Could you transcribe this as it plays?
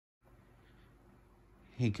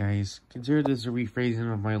Hey guys, consider this a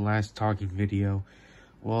rephrasing of my last talking video.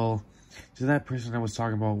 Well, to that person I was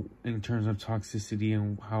talking about in terms of toxicity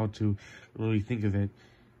and how to really think of it,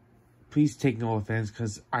 please take no offense,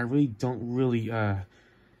 because I really don't really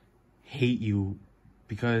hate you,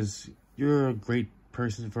 because you're a great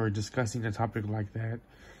person for discussing a topic like that.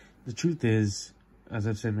 The truth is, as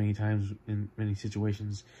I've said many times in many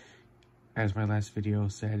situations, as my last video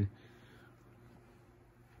said,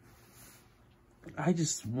 I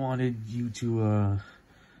just wanted you to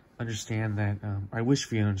understand that, I wish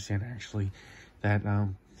for you to understand actually, that I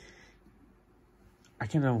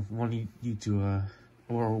kind of wanted you to,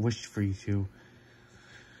 or wish for you to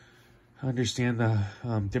understand the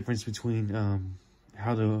difference between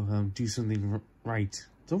how to do something right,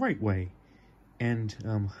 the right way, and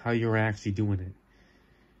how you're actually doing it.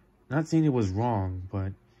 Not saying it was wrong,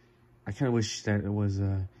 but I kind of wish that it was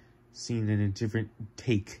seen in a different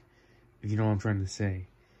take, if you know what I'm trying to say.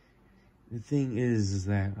 The thing is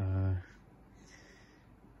that,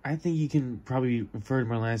 I think you can probably refer to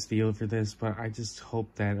my last video for this, but I just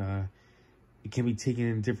hope that, it can be taken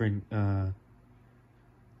in different,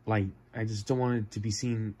 light. I just don't want it to be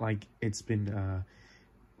seen like it's been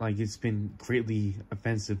greatly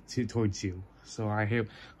offensive towards you. So I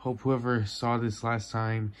hope whoever saw this last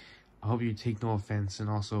time, I hope you take no offense,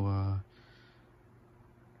 and also,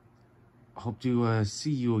 hope to,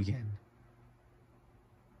 see you again.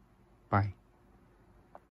 Bye.